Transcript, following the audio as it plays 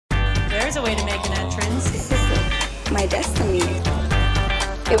there's a way to make an entrance. This is my destiny.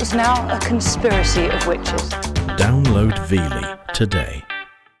 It was now a conspiracy of witches. Download Veely today.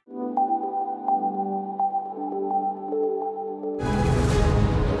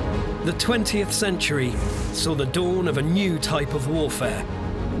 The 20th century saw the dawn of a new type of warfare.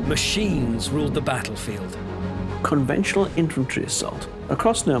 Machines ruled the battlefield. Conventional infantry assault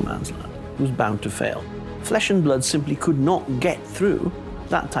across no man's land was bound to fail. Flesh and blood simply could not get through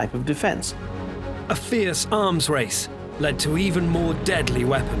that type of defense. A fierce arms race led to even more deadly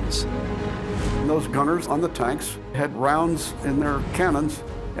weapons. Those gunners on the tanks had rounds in their cannons,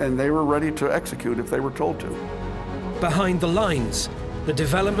 and they were ready to execute if they were told to. Behind the lines, the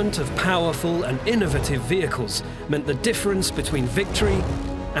development of powerful and innovative vehicles meant the difference between victory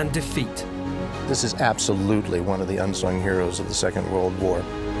and defeat. This is absolutely one of the unsung heroes of the Second World War.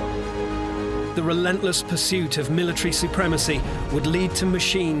 The relentless pursuit of military supremacy would lead to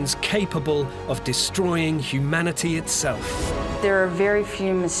machines capable of destroying humanity itself. There are very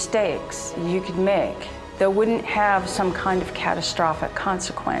few mistakes you could make that wouldn't have some kind of catastrophic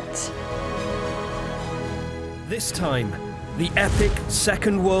consequence. This time, the epic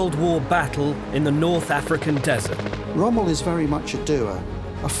Second World War battle in the North African desert. Rommel is very much a doer,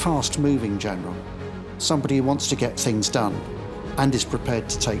 a fast-moving general, somebody who wants to get things done and is prepared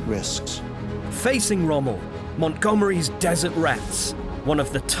to take risks. Facing Rommel, Montgomery's Desert Rats, one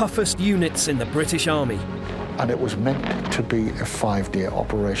of the toughest units in the British Army. And it was meant to be a 5-day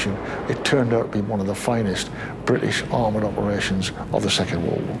operation. It turned out to be one of the finest British armoured operations of the Second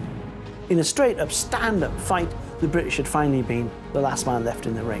World War. In a straight-up stand-up fight, the British had finally been the last man left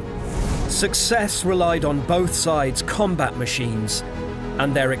in the ring. Success relied on both sides' combat machines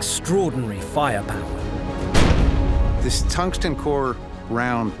and their extraordinary firepower. This tungsten core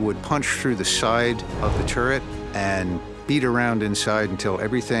round would punch through the side of the turret and beat around inside until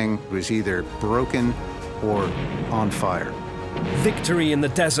everything was either broken or on fire. Victory in the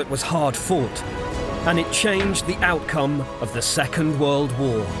desert was hard fought, and it changed the outcome of the Second World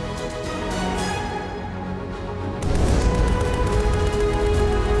War.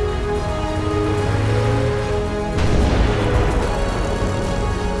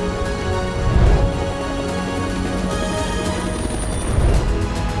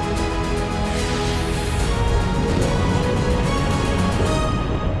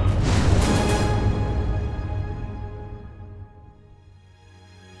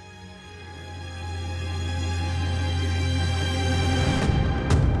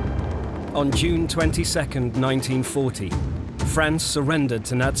 On June 22, 1940, France surrendered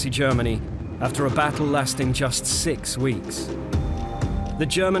to Nazi Germany after a battle lasting just 6 weeks. The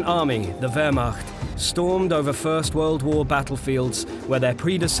German army, the Wehrmacht, stormed over First World War battlefields where their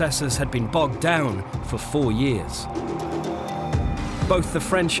predecessors had been bogged down for 4 years. Both the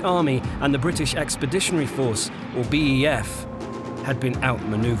French army and the British Expeditionary Force, or BEF, had been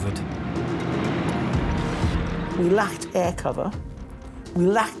outmaneuvered. We lacked air cover. We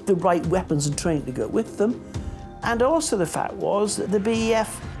lacked the right weapons and training to go with them. And also the fact was that the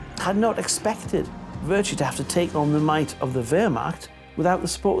BEF had not expected virtually to have to take on the might of the Wehrmacht without the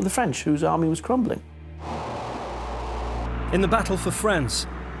support of the French, whose army was crumbling. In the battle for France,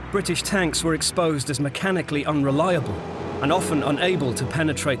 British tanks were exposed as mechanically unreliable and often unable to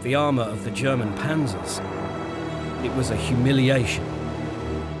penetrate the armour of the German panzers. It was a humiliation.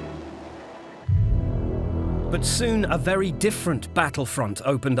 But soon a very different battlefront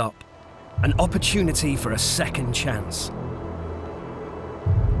opened up, an opportunity for a second chance.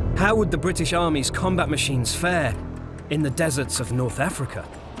 How would the British Army's combat machines fare in the deserts of North Africa?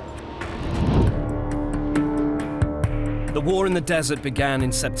 The war in the desert began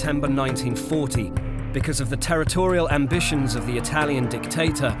in September 1940 because of the territorial ambitions of the Italian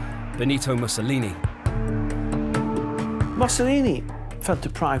dictator Benito Mussolini. Mussolini felt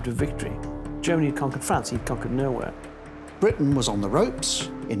deprived of victory. Germany had conquered France, he'd conquered nowhere. Britain was on the ropes.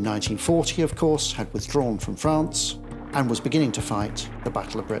 In 1940, of course, had withdrawn from France and was beginning to fight the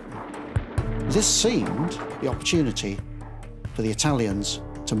Battle of Britain. This seemed the opportunity for the Italians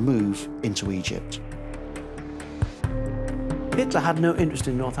to move into Egypt. Hitler had no interest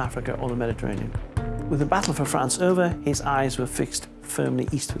in North Africa or the Mediterranean. With the battle for France over, his eyes were fixed firmly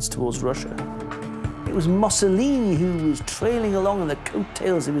eastwards towards Russia. It was Mussolini who was trailing along on the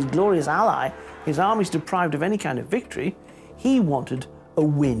coattails of his glorious ally. His armies deprived of any kind of victory. He wanted a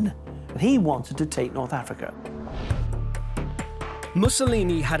win, and he wanted to take North Africa.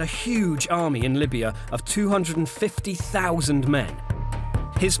 Mussolini had a huge army in Libya of 250,000 men.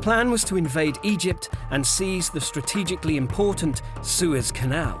 His plan was to invade Egypt and seize the strategically important Suez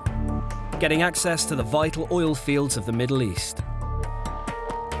Canal, getting access to the vital oil fields of the Middle East.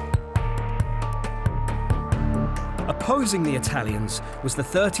 Opposing the Italians was the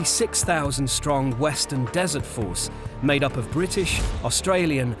 36,000-strong Western Desert Force, made up of British,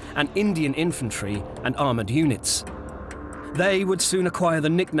 Australian and Indian infantry and armoured units. They would soon acquire the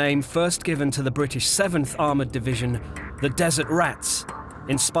nickname first given to the British 7th Armoured Division, the Desert Rats,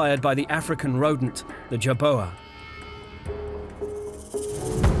 inspired by the African rodent, the jerboa.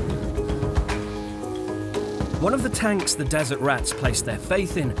 One of the tanks the Desert Rats placed their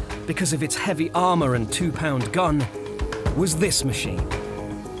faith in, because of its heavy armour and 2-pound gun, was this machine.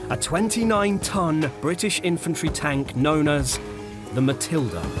 A 29-ton British infantry tank known as the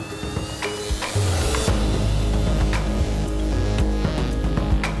Matilda.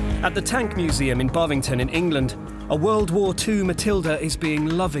 At the Tank Museum in Bovington in England, a World War II Matilda is being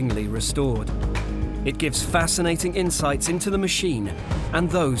lovingly restored. It gives fascinating insights into the machine and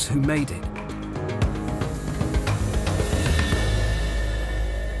those who made it.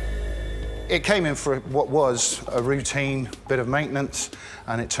 It came in for what was a routine bit of maintenance,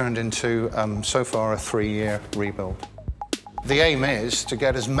 and it turned into, so far, a 3-year rebuild. The aim is to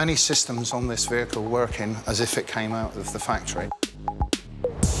get as many systems on this vehicle working as if it came out of the factory.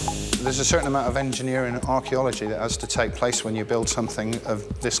 There's a certain amount of engineering and archaeology that has to take place when you build something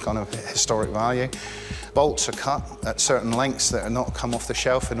of this kind of historic value. Bolts are cut at certain lengths that are not come off the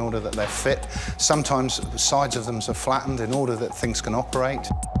shelf in order that they fit. Sometimes the sides of them are flattened in order that things can operate.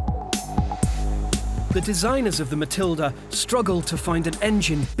 The designers of the Matilda struggled to find an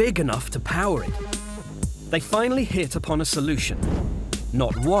engine big enough to power it. They finally hit upon a solution.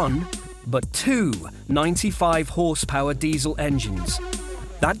 Not one, but 2 95-horsepower diesel engines.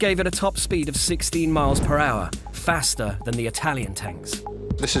 That gave it a top speed of 16 miles per hour, faster than the Italian tanks.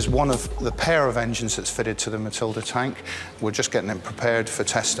 This is one of the pair of engines that's fitted to the Matilda tank. We're just getting it prepared for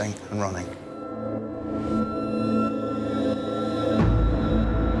testing and running.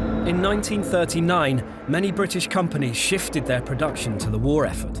 In 1939, many British companies shifted their production to the war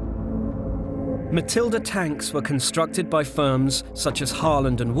effort. Matilda tanks were constructed by firms such as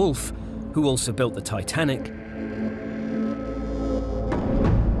Harland and Wolff, who also built the Titanic,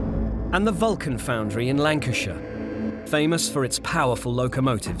 and the Vulcan Foundry in Lancashire, famous for its powerful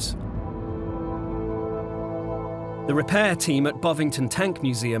locomotives. The repair team at Bovington Tank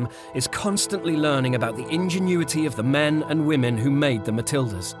Museum is constantly learning about the ingenuity of the men and women who made the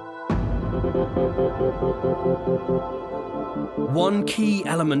Matildas. One key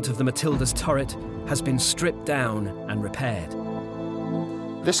element of the Matilda's turret has been stripped down and repaired.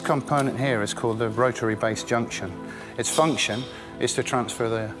 This component here is called the rotary base junction. Its function is to transfer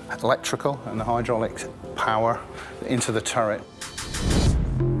the electrical and the hydraulic power into the turret.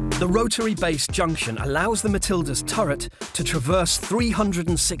 The rotary base junction allows the Matilda's turret to traverse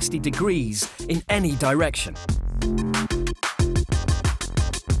 360 degrees in any direction.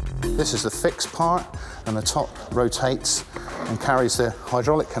 This is the fixed part, and the top rotates and carries the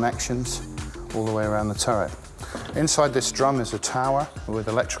hydraulic connections all the way around the turret. Inside this drum is a tower with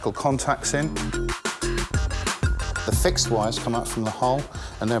electrical contacts in. The fixed wires come out from the hull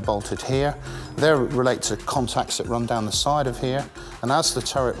and they're bolted here. They relate to contacts that run down the side of here, and as the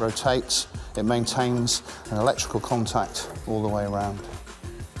turret rotates, it maintains an electrical contact all the way around.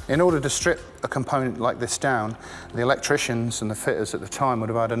 In order to strip a component like this down, the electricians and the fitters at the time would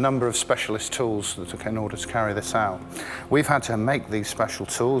have had a number of specialist tools in order to carry this out. We've had to make these special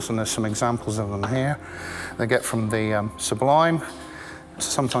tools, and there's some examples of them here. They get from the sublime,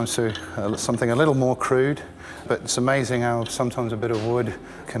 sometimes to something a little more crude, but it's amazing how sometimes a bit of wood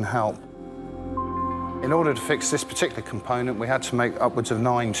can help. In order to fix this particular component, we had to make upwards of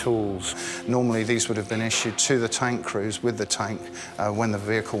 9 tools. Normally, these would have been issued to the tank crews with the tank when the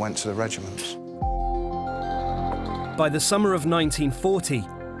vehicle went to the regiments. By the summer of 1940,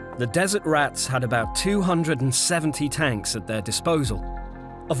 the Desert Rats had about 270 tanks at their disposal,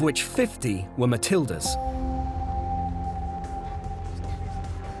 of which 50 were Matildas.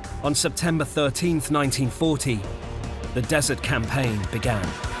 On September 13th, 1940, the Desert Campaign began.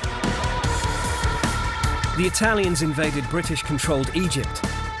 The Italians invaded British-controlled Egypt.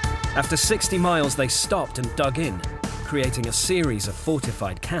 After 60 miles, they stopped and dug in, creating a series of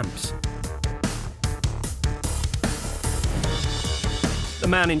fortified camps. The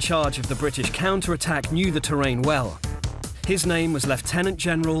man in charge of the British counterattack knew the terrain well. His name was Lieutenant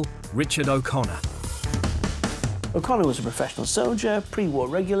General Richard O'Connor. O'Connor was a professional soldier, pre-war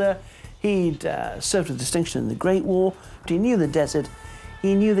regular. He'd served with distinction in the Great War, but he knew the desert.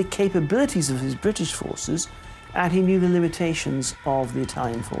 He knew the capabilities of his British forces, and he knew the limitations of the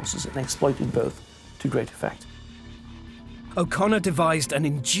Italian forces, and exploited both to great effect. O'Connor devised an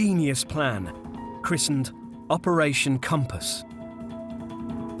ingenious plan, christened Operation Compass.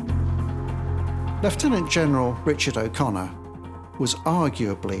 Lieutenant General Richard O'Connor was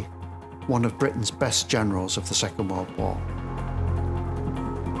arguably one of Britain's best generals of the Second World War.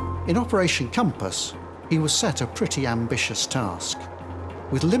 In Operation Compass, he was set a pretty ambitious task.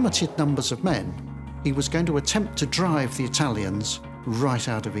 With limited numbers of men, he was going to attempt to drive the Italians right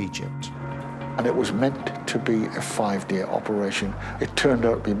out of Egypt. And it was meant to be a 5-day operation. It turned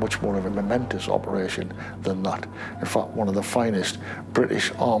out to be much more of a momentous operation than that. In fact, one of the finest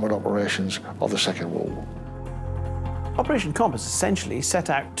British armoured operations of the Second World War. Operation Compass essentially set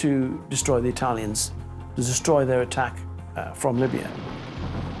out to destroy the Italians, to destroy their attack from Libya.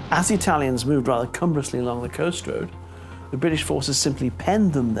 As the Italians moved rather cumbrously along the coast road, the British forces simply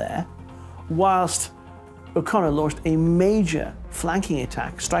penned them there, whilst O'Connor launched a major flanking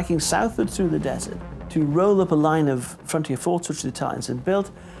attack, striking southward through the desert to roll up a line of frontier forts which the Italians had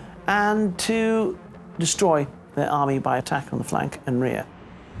built and to destroy their army by attack on the flank and rear.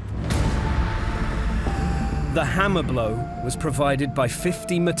 The hammer blow was provided by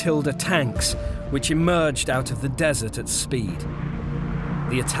 50 Matilda tanks, which emerged out of the desert at speed.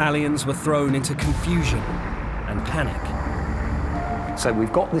 The Italians were thrown into confusion and panic. So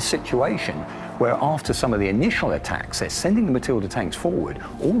we've got this situation where after some of the initial attacks, they're sending the Matilda tanks forward,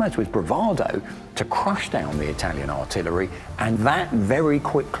 almost with bravado, to crush down the Italian artillery, and that very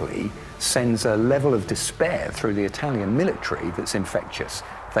quickly sends a level of despair through the Italian military that's infectious.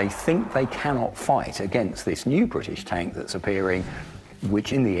 They think they cannot fight against this new British tank that's appearing,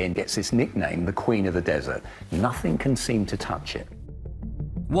 which in the end gets this nickname, the Queen of the Desert. Nothing can seem to touch it.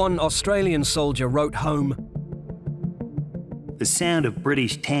 One Australian soldier wrote home, "The sound of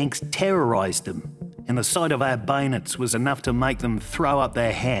British tanks terrorised them, and the sight of our bayonets was enough to make them throw up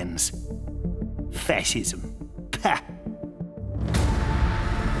their hands. Fascism. Pah!"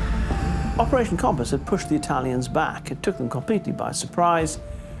 Operation Compass had pushed the Italians back. It took them completely by surprise.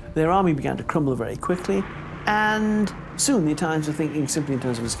 Their army began to crumble very quickly, and soon the Italians were thinking simply in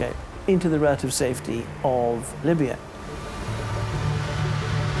terms of escape into the relative safety of Libya.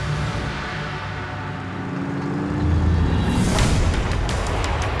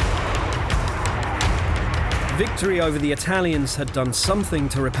 Victory over the Italians had done something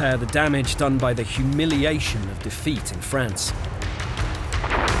to repair the damage done by the humiliation of defeat in France.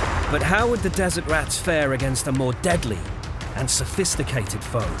 But how would the Desert Rats fare against a more deadly and sophisticated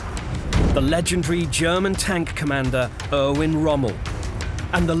foe? The legendary German tank commander Erwin Rommel,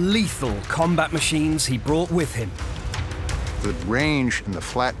 and the lethal combat machines he brought with him. The range and the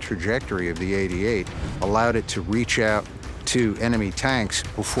flat trajectory of the 88 allowed it to reach out to enemy tanks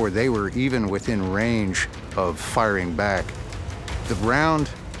before they were even within range of firing back. The round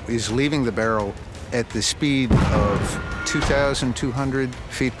is leaving the barrel at the speed of 2,200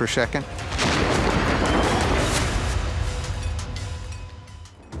 feet per second.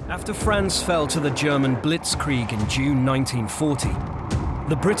 After France fell to the German Blitzkrieg in June 1940,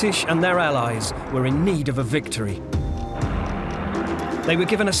 the British and their allies were in need of a victory. They were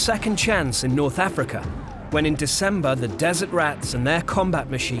given a second chance in North Africa, when in December the Desert Rats and their combat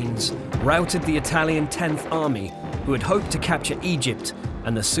machines routed the Italian 10th Army, who had hoped to capture Egypt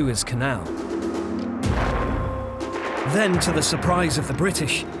and the Suez Canal. Then, to the surprise of the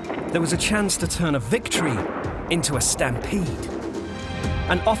British, there was a chance to turn a victory into a stampede.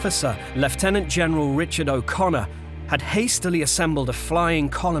 An officer, Lieutenant General Richard O'Connor, had hastily assembled a flying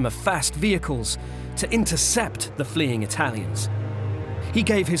column of fast vehicles to intercept the fleeing Italians. He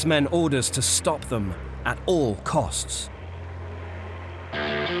gave his men orders to stop them at all costs.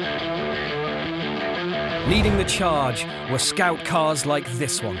 Leading the charge were scout cars like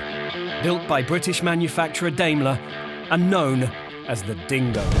this one, built by British manufacturer Daimler and known as the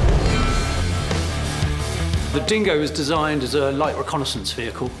Dingo. The Dingo was designed as a light reconnaissance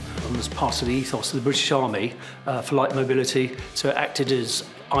vehicle and was part of the ethos of the British Army for light mobility, so it acted as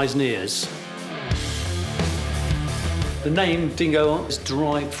eyes and ears. The name Dingo is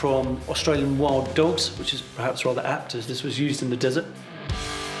derived from Australian wild dogs, which is perhaps rather apt as this was used in the desert.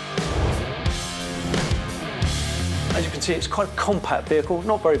 As you can see, it's quite a compact vehicle,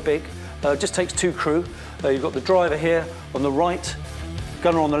 not very big, just takes 2 crew. You've got the driver here on the right,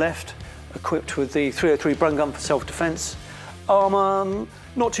 gunner on the left, equipped with the 303 Bren gun for self-defence. Armour,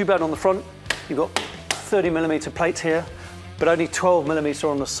 not too bad on the front. You've got 30mm plates here, but only 12mm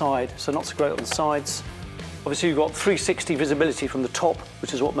on the side, so not so great on the sides. Obviously, you've got 360 visibility from the top,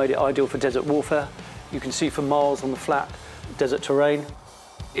 which is what made it ideal for desert warfare. You can see for miles on the flat desert terrain.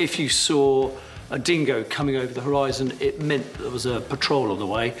 If you saw a Dingo coming over the horizon, it meant there was a patrol on the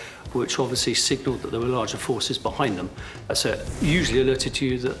way, which obviously signalled that there were larger forces behind them. So it usually alerted to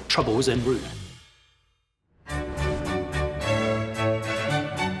you that trouble was en route.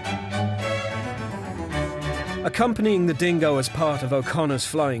 Accompanying the Dingo as part of O'Connor's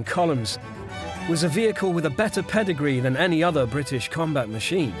flying columns was a vehicle with a better pedigree than any other British combat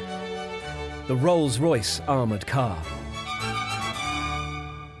machine, the Rolls-Royce armoured car.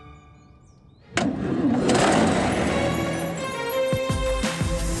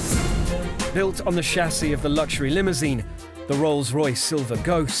 Built on the chassis of the luxury limousine, the Rolls-Royce Silver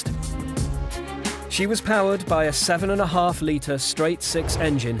Ghost, she was powered by a 7.5-litre straight-six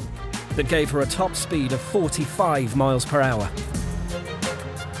engine that gave her a top speed of 45 miles per hour.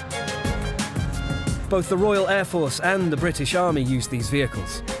 Both the Royal Air Force and the British Army used these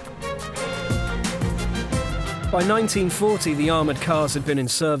vehicles. By 1940, the armoured cars had been in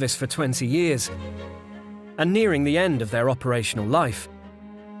service for 20 years and nearing the end of their operational life.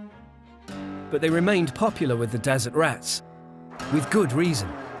 But they remained popular with the desert rats, with good reason.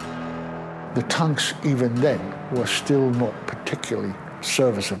 The tanks, even then, were still not particularly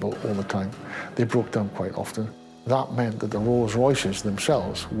serviceable all the time. They broke down quite often. That meant that the Rolls-Royces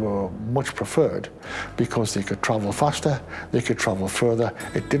themselves were much preferred because they could travel faster, they could travel further,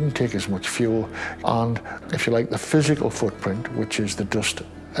 it didn't take as much fuel, and, if you like, the physical footprint, which is the dust,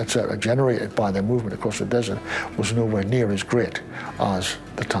 etc., generated by their movement across the desert, was nowhere near as great as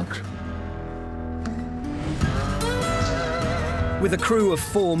the tanks. With a crew of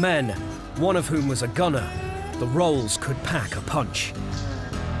 4 men, one of whom was a gunner, the Rolls could pack a punch.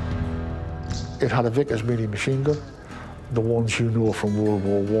 It had a Vickers mini machine gun, the ones you know from World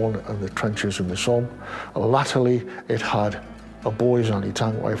War I and the trenches in the Somme. Latterly, it had a Boy's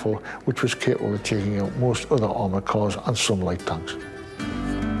anti-tank rifle, which was capable of taking out most other armoured cars and some light tanks.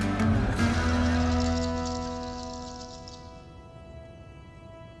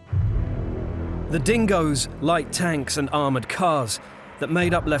 The Dingoes, light tanks and armoured cars that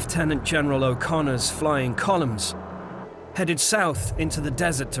made up Lieutenant General O'Connor's flying columns headed south into the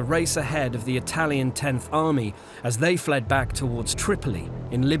desert to race ahead of the Italian 10th Army as they fled back towards Tripoli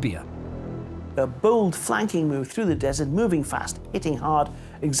in Libya. A bold flanking move through the desert, moving fast, hitting hard,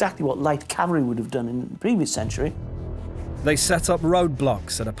 exactly what light cavalry would have done in the previous century. They set up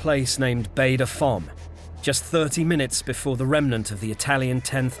roadblocks at a place named Baie de Fomme, just 30 minutes before the remnant of the Italian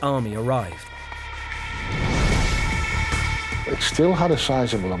 10th Army arrived. It still had a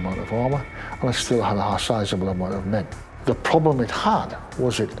sizable amount of armour, and it still had a sizable amount of men. The problem it had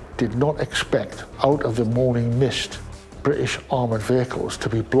was it did not expect, out of the morning mist, British armoured vehicles to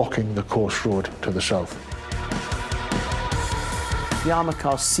be blocking the coast road to the south. The armoured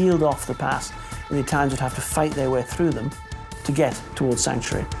cars sealed off the pass, and the Italians would have to fight their way through them to get towards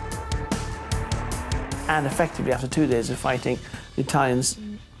Sanctuary. And effectively, after 2 days of fighting, the Italians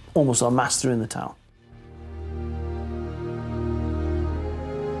almost en masse threw in the towel.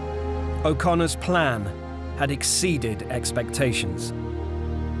 O'Connor's plan had exceeded expectations.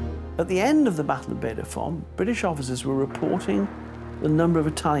 At the end of the Battle of Baie de Fomme, British officers were reporting the number of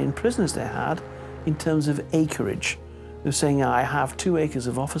Italian prisoners they had in terms of acreage. They were saying, I have 2 acres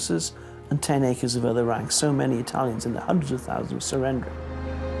of officers and 10 acres of other ranks. So many Italians in the hundreds of thousands were surrendering.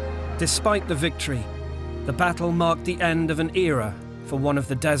 Despite the victory, the battle marked the end of an era for one of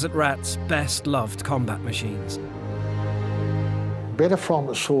the Desert Rat's best-loved combat machines. Baie de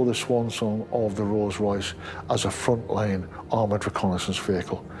Fomme saw the swan song of the Rolls-Royce as a frontline armoured reconnaissance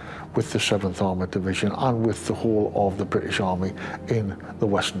vehicle with the 7th Armoured Division and with the whole of the British Army in the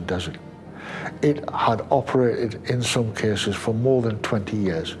Western Desert. It had operated in some cases for more than 20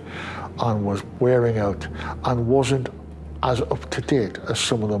 years and was wearing out and wasn't as up-to-date as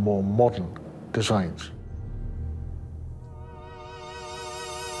some of the more modern designs.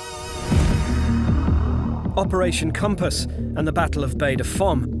 Operation Compass and the Battle of Baie de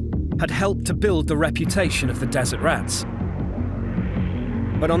Fomme had helped to build the reputation of the Desert Rats.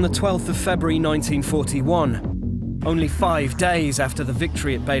 But on the 12th of February 1941, only 5 days after the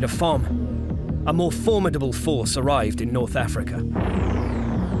victory at Baie de Fomme, a more formidable force arrived in North Africa.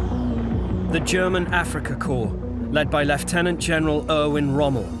 The German Afrika Corps, led by Lieutenant General Erwin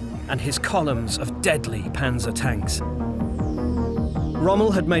Rommel and his columns of deadly panzer tanks.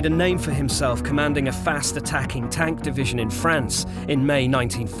 Rommel had made a name for himself commanding a fast-attacking tank division in France in May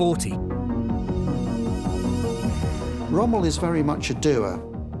 1940. Rommel is very much a doer,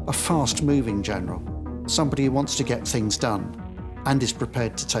 a fast-moving general, somebody who wants to get things done and is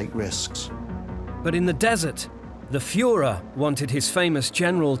prepared to take risks. But in the desert, the Führer wanted his famous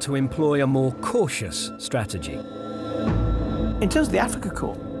general to employ a more cautious strategy. In terms of the Afrika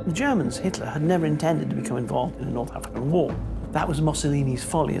Corps, the Germans, Hitler, had never intended to become involved in the North African War. That was Mussolini's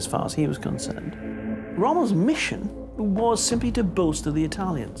folly as far as he was concerned. Rommel's mission was simply to bolster the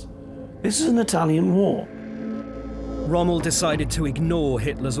Italians. This is an Italian war. Rommel decided to ignore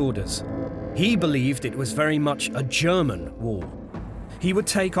Hitler's orders. He believed it was very much a German war. He would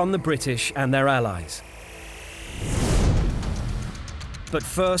take on the British and their allies. But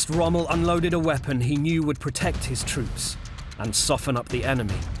first, Rommel unloaded a weapon he knew would protect his troops and soften up the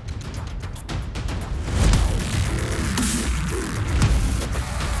enemy.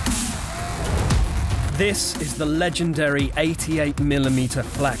 This is the legendary 88mm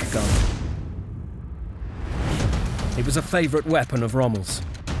flak gun. It was a favorite weapon of Rommel's.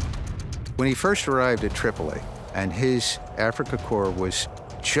 When he first arrived at Tripoli, and his Africa Corps was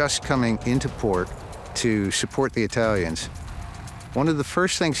just coming into port to support the Italians, one of the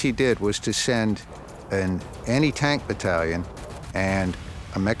first things he did was to send an anti-tank battalion and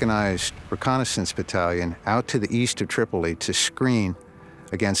a mechanized reconnaissance battalion out to the east of Tripoli to screen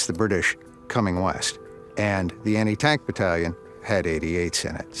against the British coming west. And the anti-tank battalion had 88s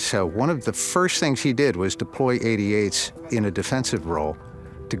in it. So one of the first things he did was deploy 88s in a defensive role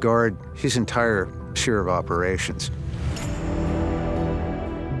to guard his entire sphere of operations.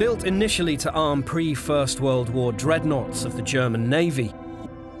 Built initially to arm pre-First World War dreadnoughts of the German Navy,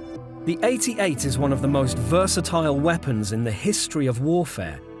 the 88 is one of the most versatile weapons in the history of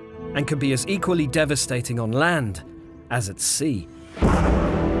warfare and can be as equally devastating on land as at sea.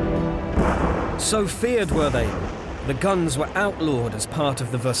 So feared were they, the guns were outlawed as part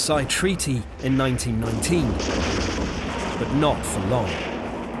of the Versailles Treaty in 1919, but not for long.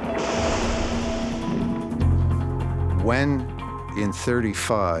 When, in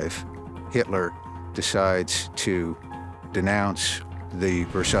 '35, Hitler decides to denounce the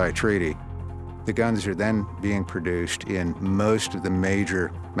Versailles Treaty, the guns are then being produced in most of the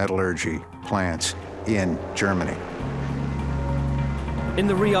major metallurgy plants in Germany. In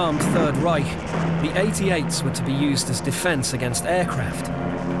the rearmed Third Reich, the 88s were to be used as defense against aircraft.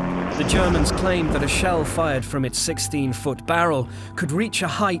 The Germans claimed that a shell fired from its 16-foot barrel could reach a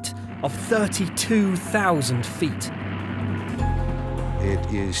height of 32,000 feet. It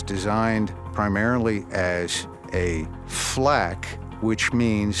is designed primarily as a flak, which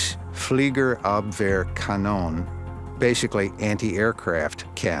means Fliegerabwehrkanone, basically anti-aircraft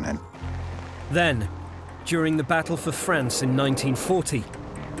cannon. Then, during the Battle for France in 1940,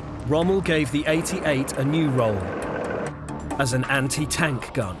 Rommel gave the 88 a new role as an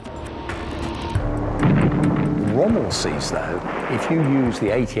anti-tank gun. Rommel sees, though, if you use the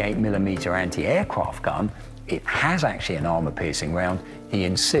 88mm anti-aircraft gun, it has actually an armour-piercing round. He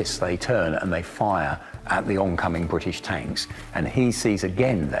insists they turn and they fire at the oncoming British tanks. And he sees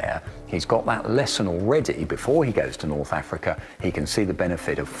again there, he's got that lesson already before he goes to North Africa. He can see the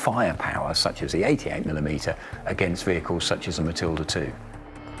benefit of firepower, such as the 88mm, against vehicles such as the Matilda II.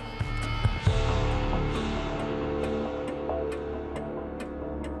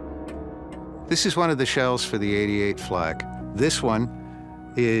 This is one of the shells for the 88 flak. This one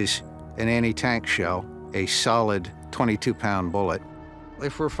is an anti-tank shell, a solid 22-pound bullet.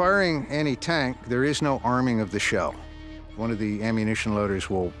 If we're firing anti-tank, there is no arming of the shell. One of the ammunition loaders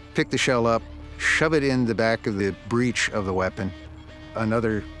will pick the shell up, shove it in the back of the breech of the weapon.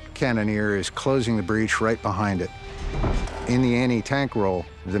 Another cannoneer is closing the breech right behind it. In the anti-tank role,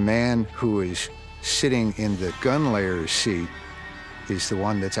 the man who is sitting in the gun layer's seat is the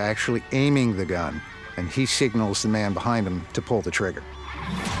one that's actually aiming the gun, and he signals the man behind him to pull the trigger.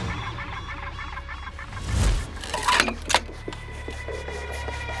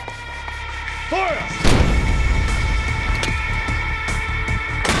 Fire!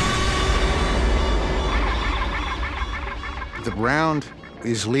 The round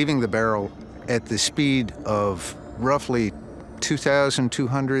is leaving the barrel at the speed of roughly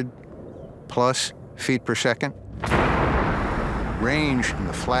 2,200 plus feet per second. Range and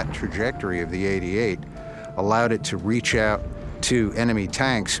the flat trajectory of the 88 allowed it to reach out to enemy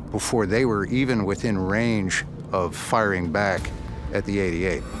tanks before they were even within range of firing back at the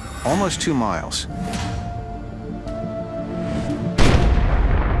 88. Almost 2 miles.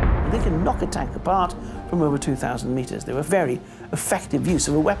 They can knock a tank apart from over 2,000 meters. They were very effective use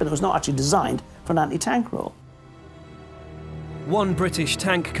of a weapon that was not actually designed for an anti-tank role. One British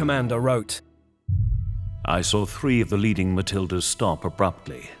tank commander wrote, "I saw 3 of the leading Matildas stop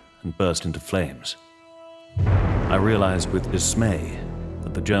abruptly and burst into flames. I realized with dismay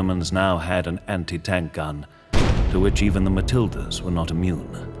that the Germans now had an anti-tank gun to which even the Matildas were not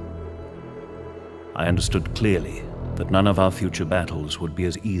immune. I understood clearly that none of our future battles would be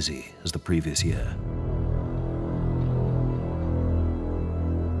as easy as the previous year."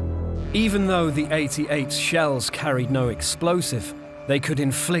 Even though the 88's shells carried no explosive, they could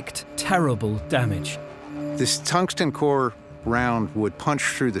inflict terrible damage. This tungsten core round would punch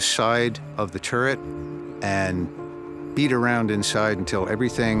through the side of the turret and beat around inside until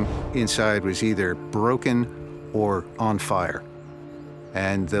everything inside was either broken or on fire.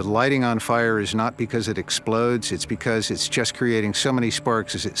 And the lighting on fire is not because it explodes, it's because it's just creating so many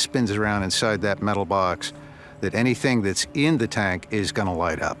sparks as it spins around inside that metal box that anything that's in the tank is going to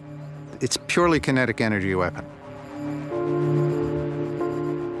light up. It's purely kinetic energy weapon.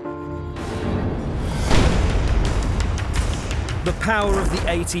 The power of the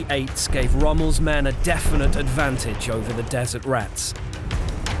 88s gave Rommel's men a definite advantage over the desert rats.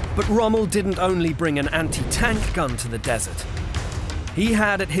 But Rommel didn't only bring an anti-tank gun to the desert. He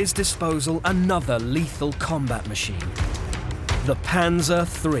had at his disposal another lethal combat machine, the Panzer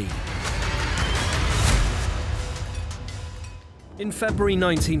III. In February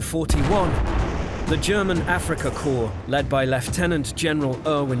 1941, the German Afrika Corps, led by Lieutenant General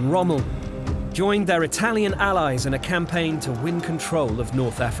Erwin Rommel, joined their Italian allies in a campaign to win control of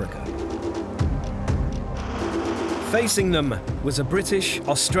North Africa. Facing them was a British,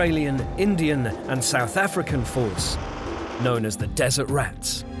 Australian, Indian, and South African force known as the Desert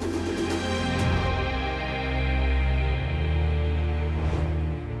Rats.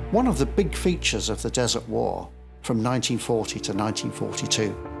 One of the big features of the Desert War from 1940 to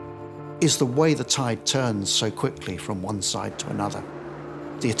 1942 is the way the tide turns so quickly from one side to another.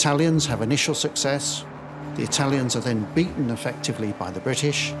 The Italians have initial success. The Italians are then beaten effectively by the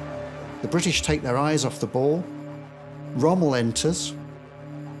British. The British take their eyes off the ball. Rommel enters,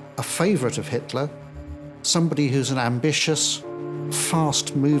 a favourite of Hitler, somebody who's an ambitious,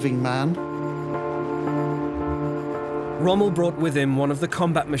 fast-moving man. Rommel brought with him one of the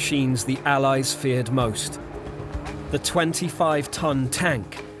combat machines the Allies feared most, the 25-ton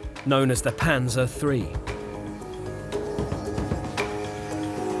tank known as the Panzer III.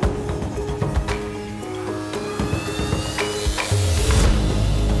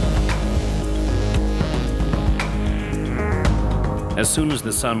 As soon as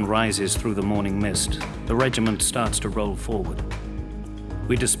the sun rises through the morning mist, the regiment starts to roll forward.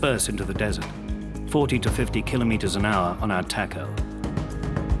 We disperse into the desert, 40 to 50 kilometers an hour on our tacho.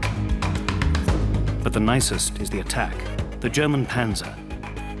 But the nicest is the attack, the German Panzer,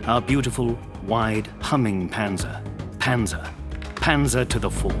 our beautiful, wide, humming Panzer. Panzer to the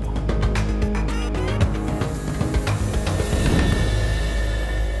fore.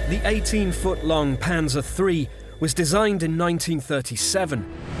 The 18-foot-long Panzer III was designed in 1937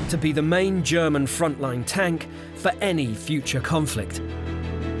 to be the main German frontline tank for any future conflict.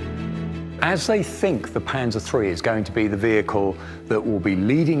 As they think the Panzer III is going to be the vehicle that will be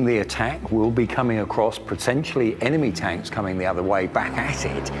leading the attack, will be coming across potentially enemy tanks coming the other way back at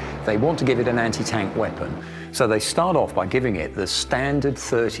it, they want to give it an anti-tank weapon. So they start off by giving it the standard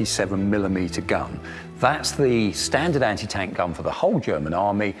 37mm gun. That's the standard anti-tank gun for the whole German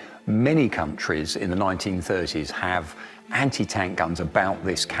army. Many countries in the 1930s have anti-tank guns about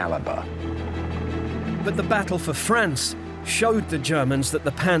this caliber. But the battle for France showed the Germans that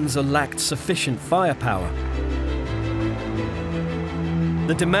the Panzer lacked sufficient firepower.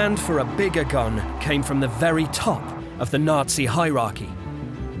 The demand for a bigger gun came from the very top of the Nazi hierarchy.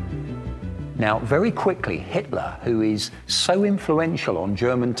 Now, very quickly, Hitler, who is so influential on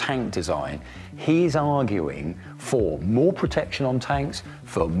German tank design, he's arguing for more protection on tanks,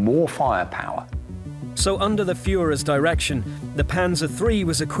 for more firepower. So under the Führer's direction, the Panzer III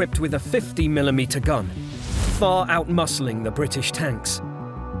was equipped with a 50mm gun, far outmuscling the British tanks.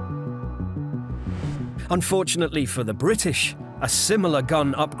 Unfortunately for the British, a similar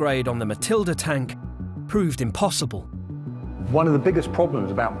gun upgrade on the Matilda tank proved impossible. One of the biggest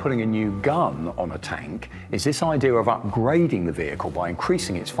problems about putting a new gun on a tank is this idea of upgrading the vehicle by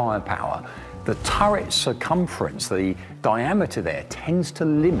increasing its firepower. The turret circumference, the diameter there, tends to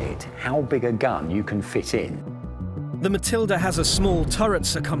limit how big a gun you can fit in. The Matilda has a small turret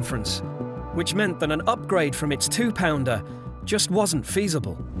circumference, which meant that an upgrade from its 2-pounder just wasn't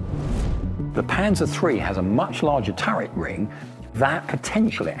feasible. The Panzer III has a much larger turret ring. That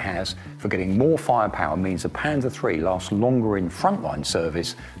potential it has for getting more firepower means the Panzer III lasts longer in frontline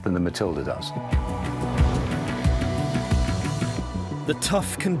service than the Matilda does. The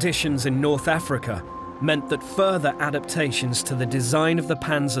tough conditions in North Africa meant that further adaptations to the design of the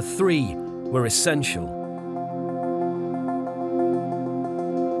Panzer III were essential.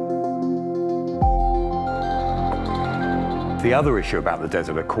 The other issue about the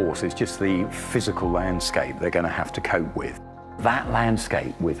desert, of course, is just the physical landscape they're going to have to cope with. That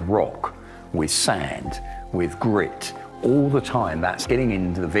landscape with rock, with sand, with grit, all the time that's getting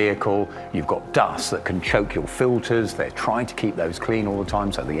into the vehicle. You've got dust that can choke your filters. They're trying to keep those clean all the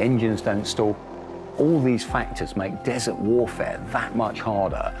time so the engines don't stall. all these factors make desert warfare that much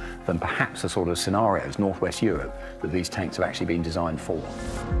harder than perhaps the sort of scenarios, Northwest Europe, that these tanks have actually been designed for.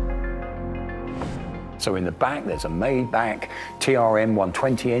 So in the back, there's a Maybach TRM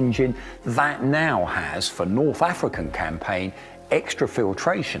 120 engine. That now has, for North African campaign, extra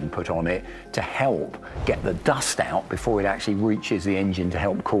filtration put on it to help get the dust out before it actually reaches the engine to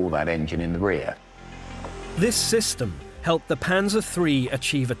help cool that engine in the rear. This system helped the Panzer III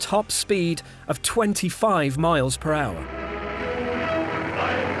achieve a top speed of 25 miles per hour.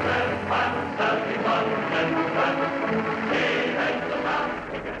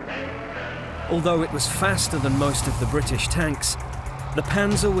 Although it was faster than most of the British tanks, the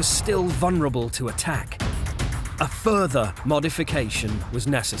Panzer was still vulnerable to attack. A further modification was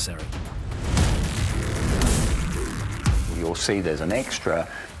necessary. You'll see there's an extra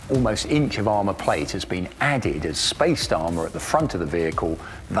almost inch of armour plate has been added as spaced armour at the front of the vehicle.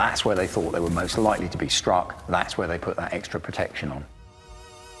 That's where they thought they were most likely to be struck. That's where they put that extra protection on.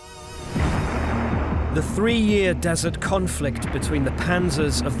 The 3-year desert conflict between the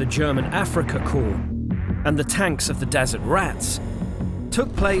panzers of the German Afrika Korps and the tanks of the Desert Rats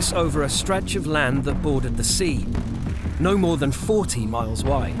took place over a stretch of land that bordered the sea, no more than 40 miles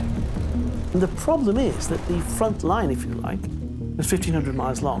wide. And the problem is that the front line, if you like, was 1,500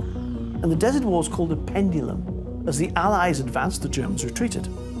 miles long, and the Desert War is called a pendulum. As the Allies advanced, the Germans retreated.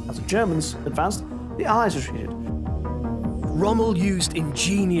 As the Germans advanced, the Allies retreated. Rommel used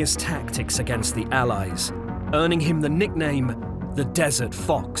ingenious tactics against the Allies, earning him the nickname the Desert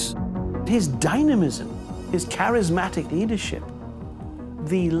Fox. His dynamism, his charismatic leadership,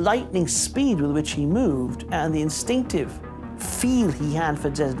 the lightning speed with which he moved, and the instinctive feel he had for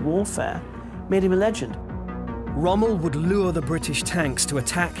desert warfare made him a legend. Rommel would lure the British tanks to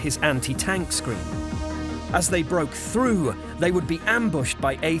attack his anti-tank screen. As they broke through, they would be ambushed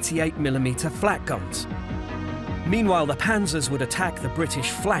by 88mm flak guns. Meanwhile, the panzers would attack the British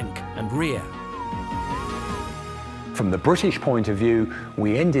flank and rear. From the British point of view,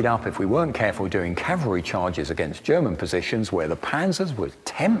 we ended up, if we weren't careful, doing cavalry charges against German positions where the panzers would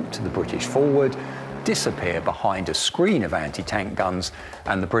tempt the British forward, disappear behind a screen of anti-tank guns,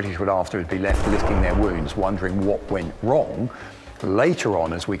 and the British would afterwards be left licking their wounds, wondering what went wrong. Later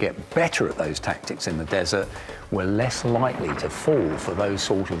on, as we get better at those tactics in the desert, we're less likely to fall for those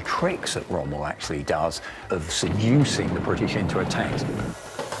sort of tricks that Rommel actually does of seducing the British into attacks.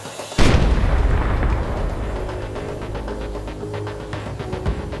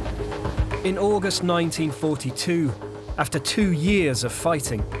 In August 1942, after 2 years of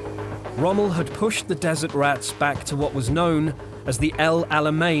fighting, Rommel had pushed the Desert Rats back to what was known as the El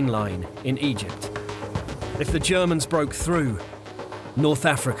Alamein line in Egypt. If the Germans broke through, North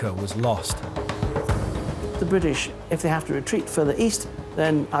Africa was lost. The British, if they have to retreat further east,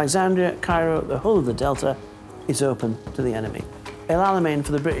 then Alexandria, Cairo, the whole of the Delta is open to the enemy. El Alamein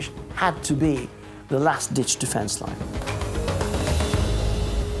for the British had to be the last-ditch defence line.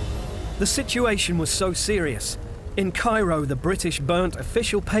 The situation was so serious. In Cairo, the British burnt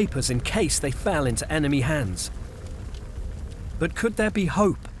official papers in case they fell into enemy hands. But could there be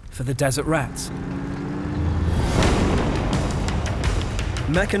hope for the Desert Rats?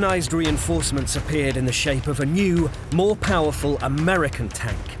 Mechanized reinforcements appeared in the shape of a new, more powerful American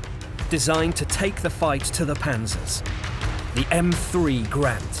tank, designed to take the fight to the panzers, the M3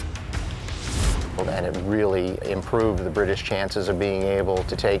 Grant. And it really improved the British chances of being able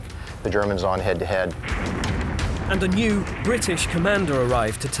to take the Germans on head-to-head. And a new British commander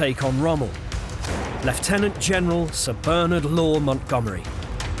arrived to take on Rommel, Lieutenant General Sir Bernard Law Montgomery.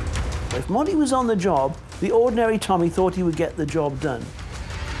 If Monty was on the job, the ordinary Tommy thought he would get the job done.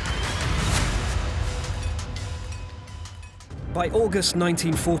 By August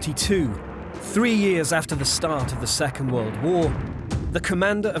 1942, 3 years after the start of the Second World War, the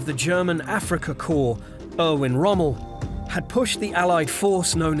commander of the German Afrika Korps, Erwin Rommel, had pushed the Allied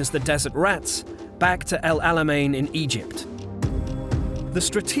force known as the Desert Rats back to El Alamein in Egypt. The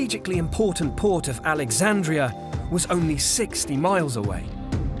strategically important port of Alexandria was only 60 miles away.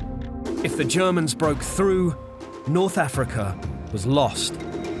 If the Germans broke through, North Africa was lost.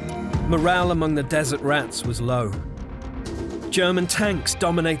 Morale among the Desert Rats was low. German tanks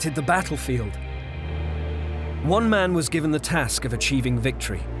dominated the battlefield. One man was given the task of achieving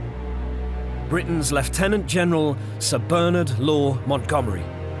victory: Britain's Lieutenant General Sir Bernard Law Montgomery.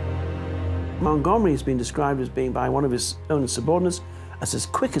 Montgomery has been described as being, by one of his own subordinates, as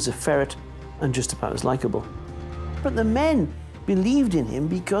quick as a ferret and just about as likeable. But the men believed in him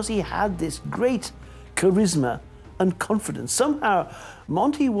because he had this great charisma and confidence. Somehow,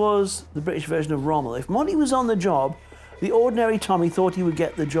 Monty was the British version of Rommel. If Monty was on the job, the ordinary Tommy thought he would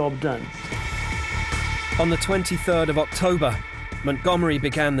get the job done. On the 23rd of October, Montgomery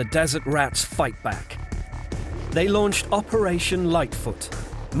began the Desert Rats' fight back. They launched Operation Lightfoot.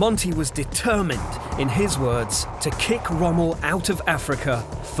 Monty was determined, in his words, to kick Rommel out of Africa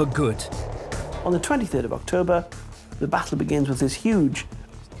for good. On the 23rd of October, the battle begins with this huge,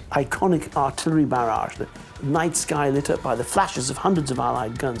 iconic artillery barrage, the night sky lit up by the flashes of hundreds of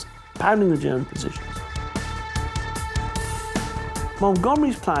Allied guns, pounding the German positions.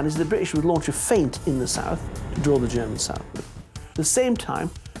 Montgomery's plan is the British would launch a feint in the south to draw the Germans southward. At the same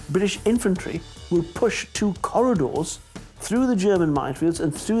time, British infantry will push two corridors through the German minefields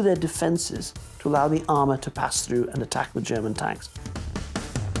and through their defences to allow the armour to pass through and attack the German tanks.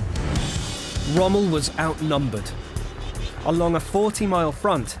 Rommel was outnumbered. Along a 40-mile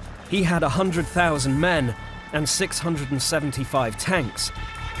front, he had 100,000 men and 675 tanks,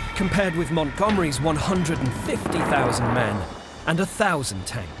 compared with Montgomery's 150,000 men and 1,000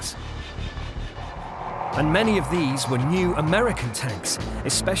 tanks. And many of these were new American tanks,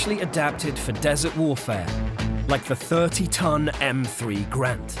 especially adapted for desert warfare, like the 30-ton M3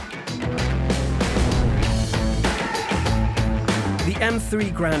 Grant. The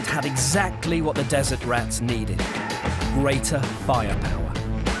M3 Grant had exactly what the Desert Rats needed: greater firepower.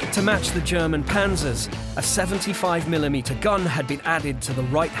 To match the German panzers, a 75mm gun had been added to the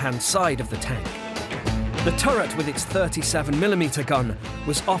right-hand side of the tank. The turret with its 37mm gun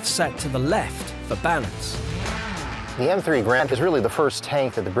was offset to the left for balance. The M3 Grant is really the first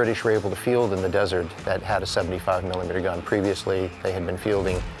tank that the British were able to field in the desert that had a 75mm gun. Previously, they had been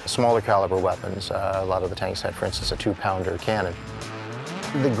fielding smaller caliber weapons. A lot of the tanks had, for instance, a 2-pounder cannon.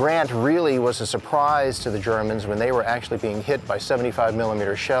 The Grant really was a surprise to the Germans when they were actually being hit by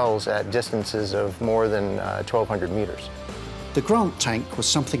 75mm shells at distances of more than 1,200 meters. The Grant tank was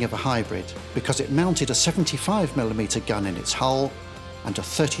something of a hybrid because it mounted a 75mm gun in its hull and a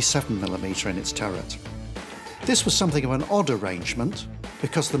 37mm in its turret. This was something of an odd arrangement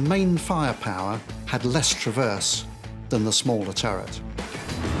because the main firepower had less traverse than the smaller turret.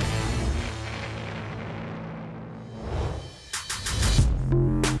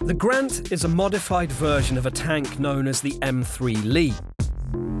 The Grant is a modified version of a tank known as the M3 Lee.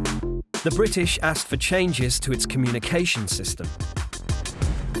 The British asked for changes to its communication system.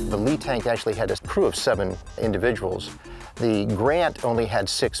 The Lee tank actually had a crew of 7 individuals. The Grant only had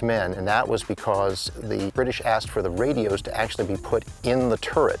 6 men, and that was because the British asked for the radios to actually be put in the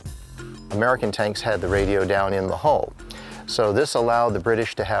turret. American tanks had the radio down in the hull. So this allowed the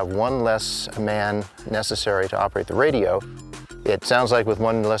British to have 1 less man necessary to operate the radio. It sounds like with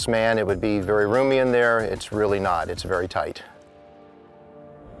 1 less man it would be very roomy in there. It's really not. It's very tight.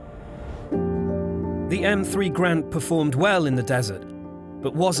 The M3 Grant performed well in the desert,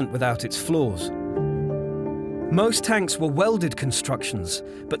 but wasn't without its flaws. Most tanks were welded constructions,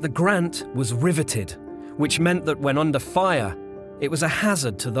 but the Grant was riveted, which meant that when under fire, it was a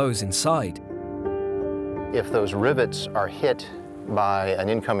hazard to those inside. If those rivets are hit by an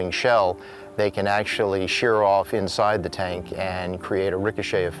incoming shell, they can actually shear off inside the tank and create a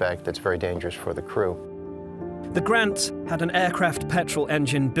ricochet effect that's very dangerous for the crew. The Grant had an aircraft petrol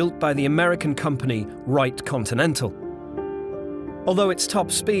engine built by the American company Wright Continental. Although its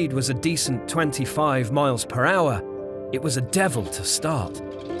top speed was a decent 25 miles per hour, it was a devil to start.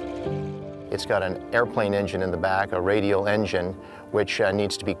 It's got an airplane engine in the back, a radial engine, which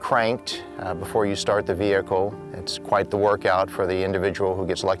needs to be cranked before you start the vehicle. It's quite the workout for the individual who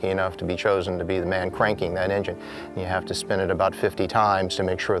gets lucky enough to be chosen to be the man cranking that engine. You have to spin it about 50 times to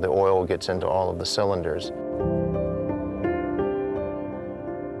make sure the oil gets into all of the cylinders.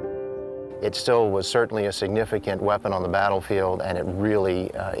 It still was certainly a significant weapon on the battlefield, and it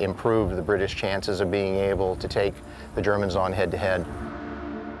really improved the British chances of being able to take the Germans on head-to-head.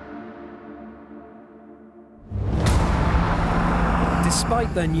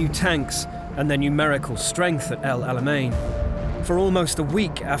 Despite their new tanks and their numerical strength at El Alamein, for almost a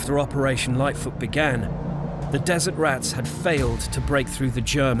week after Operation Lightfoot began, the Desert Rats had failed to break through the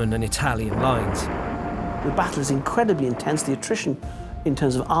German and Italian lines. The battle is incredibly intense. The attrition in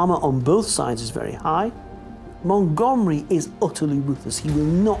terms of armour on both sides is very high. Montgomery is utterly ruthless. He will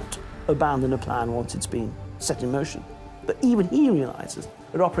not abandon a plan once it's been set in motion. But even he realises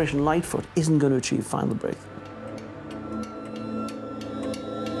that Operation Lightfoot isn't going to achieve final breakthrough.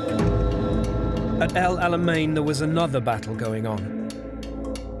 At El Alamein, there was another battle going on.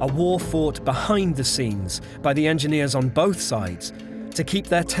 A war fought behind the scenes by the engineers on both sides to keep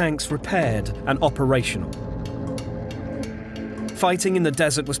their tanks repaired and operational. Fighting in the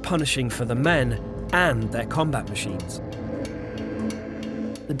desert was punishing for the men and their combat machines.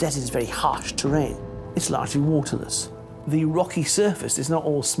 The desert is very harsh terrain. It's largely waterless. The rocky surface, it's not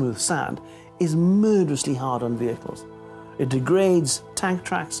all smooth sand, is murderously hard on vehicles. It degrades tank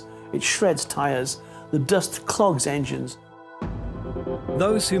tracks, it shreds tyres, the dust clogs engines.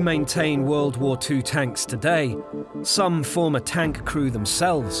 Those who maintain World War II tanks today, some former tank crew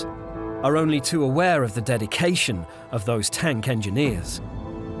themselves, are only too aware of the dedication of those tank engineers.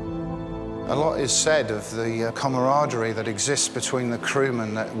 A lot is said of the camaraderie that exists between the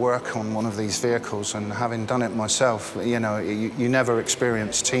crewmen that work on one of these vehicles, and having done it myself, you know, you never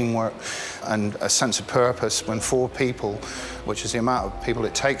experience teamwork and a sense of purpose when 4 people, which is the amount of people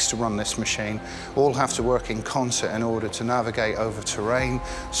it takes to run this machine, all have to work in concert in order to navigate over terrain,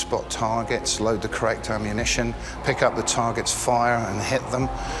 spot targets, load the correct ammunition, pick up the target's fire and hit them.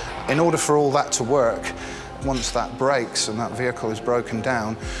 In order for all that to work, once that breaks and that vehicle is broken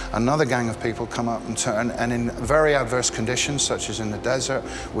down, another gang of people come up and turn, and in very adverse conditions, such as in the desert,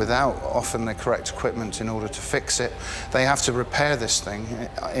 without often the correct equipment in order to fix it, they have to repair this thing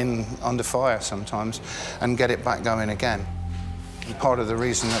under fire sometimes and get it back going again. Part of the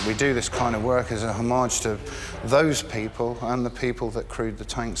reason that we do this kind of work is a homage to those people and the people that crewed the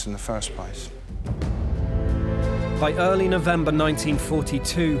tanks in the first place. By early November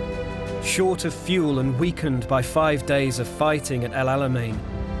 1942, short of fuel and weakened by 5 days of fighting at El Alamein,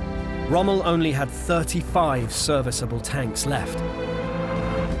 Rommel only had 35 serviceable tanks left.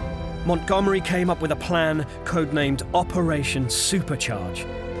 Montgomery came up with a plan codenamed Operation Supercharge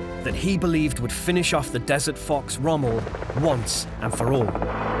that he believed would finish off the Desert Fox Rommel once and for all.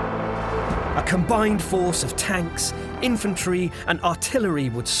 A combined force of tanks, infantry and artillery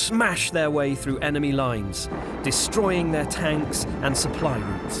would smash their way through enemy lines, destroying their tanks and supply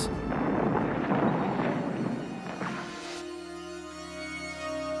routes.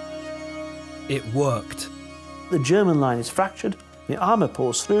 It worked. The German line is fractured, the armour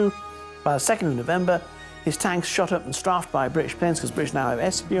pours through. By the 2nd of November, his tanks shot up and strafed by British planes, because British now have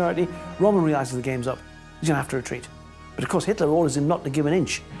air superiority. Rommel realises the game's up. He's going to have to retreat. But of course, Hitler orders him not to give an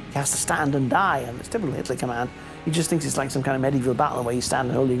inch. He has to stand and die, and it's typical Hitler command. He just thinks it's like some kind of medieval battle where you stand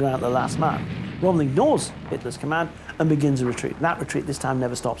and hold your ground at the last man. Rommel ignores Hitler's command and begins a retreat. That retreat this time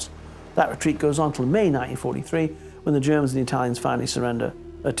never stops. That retreat goes on till May 1943, when the Germans and the Italians finally surrender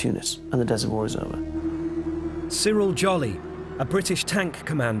at Tunis, and the Desert War is over. Cyril Jolly, a British tank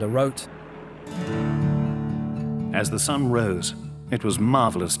commander, wrote, As the sun rose, it was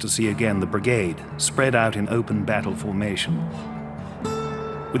marvelous to see again the brigade spread out in open battle formation,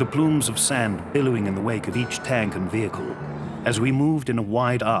 with the plumes of sand billowing in the wake of each tank and vehicle, as we moved in a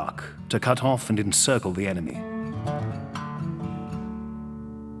wide arc to cut off and encircle the enemy.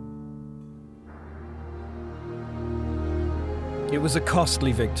 It was a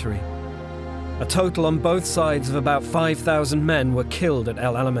costly victory. A total on both sides of about 5,000 men were killed at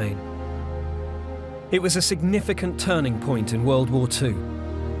El Alamein. It was a significant turning point in World War II.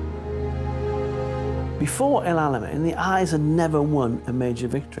 Before El Alamein, the Allies had never won a major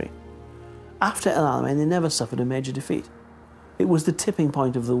victory. After El Alamein, they never suffered a major defeat. It was the tipping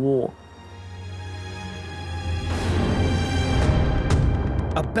point of the war.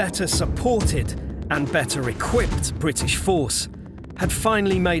 A better supported and better equipped British force had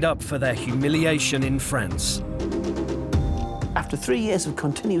finally made up for their humiliation in France. After 3 years of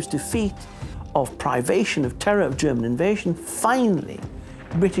continuous defeat, of privation, of terror, of German invasion, finally,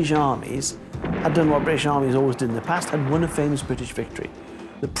 British armies had done what British armies always did in the past, had won a famous British victory.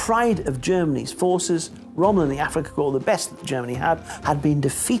 The pride of Germany's forces, Rommel and the Afrika Korps, the best that Germany had been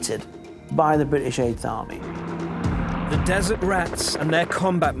defeated by the British 8th Army. The Desert Rats and their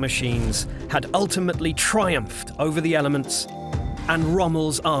combat machines had ultimately triumphed over the elements and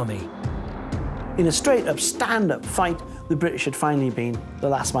Rommel's army. In a straight-up, stand-up fight, the British had finally been the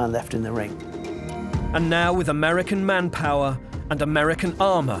last man left in the ring. And now, with American manpower and American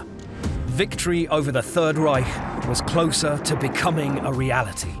armour, victory over the Third Reich was closer to becoming a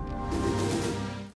reality.